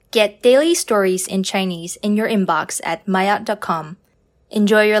Get daily stories in Chinese in your inbox at maya.com.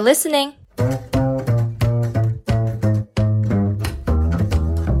 Enjoy your listening!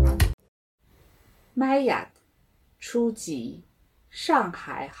 麦雅初级上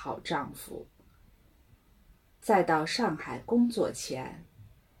海好丈夫。在到上海工作前，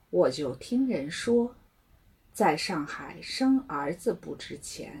我就听人说，在上海生儿子不值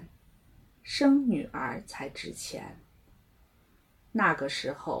钱，生女儿才值钱。那个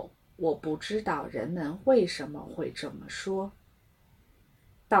时候我不知道人们为什么会这么说。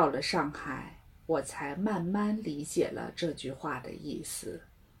到了上海，我才慢慢理解了这句话的意思。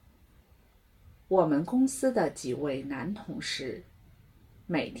我们公司的几位男同事，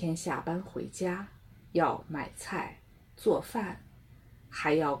每天下班回家要买菜、做饭，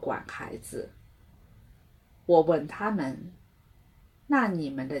还要管孩子。我问他们，那你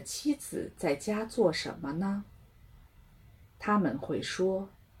们的妻子在家做什么呢？他们会说，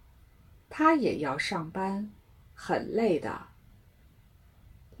她也要上班，很累的。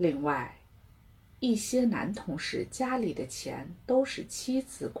另外，一些男同事家里的钱都是妻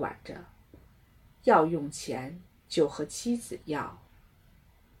子管着，要用钱就和妻子要，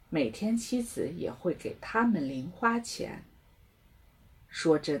每天妻子也会给他们零花钱。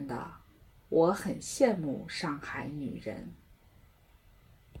说真的，我很羡慕上海女人。